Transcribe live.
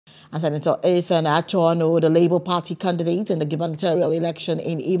And Senator Athan Achonu, the Labour Party candidate in the gubernatorial election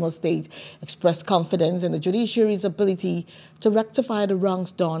in Imo State, expressed confidence in the judiciary's ability to rectify the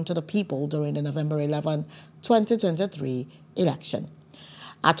wrongs done to the people during the November 11, 2023 election.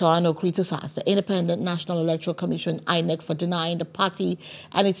 Achonu criticized the Independent National Electoral Commission INEC for denying the party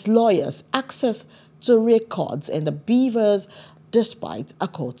and its lawyers access to records in the BVAS despite a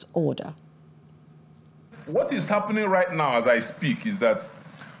court order. What is happening right now as I speak is that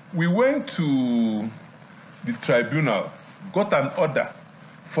we went to the tribunal, got an order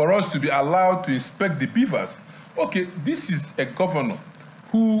for us to be allowed to inspect the BVAS. Okay, this is a governor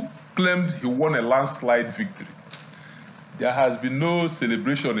who claimed he won a landslide victory. There has been no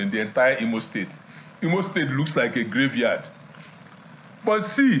celebration in the entire Imo State. Imo State looks like a graveyard. But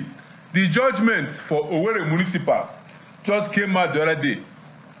see, the judgment for Owerri Municipal just came out the other day.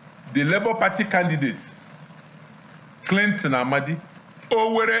 The Labour Party candidate, Clinton Amadi,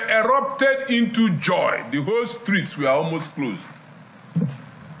 Owerri erupted into joy. The whole streets were almost closed.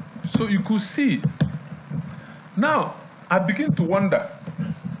 So you could see. Now, I begin to wonder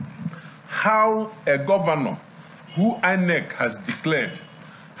how a governor who INEC has declared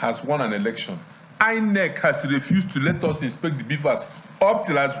has won an election. INEC has refused to let us inspect the BVAS up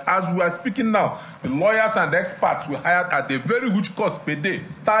till as we are speaking now. The lawyers and experts we hired at a very huge cost per day,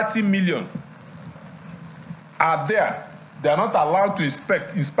 30 million, are there. They are not allowed to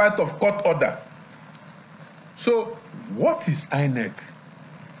inspect in spite of court order. So what is INEC?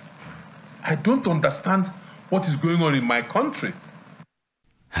 I don't understand what is going on in my country.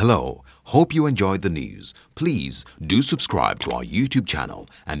 Hello, hope you enjoyed the news. Please do subscribe to our YouTube channel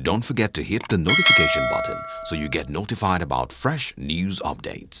and don't forget to hit the notification button so you get notified about fresh news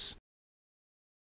updates.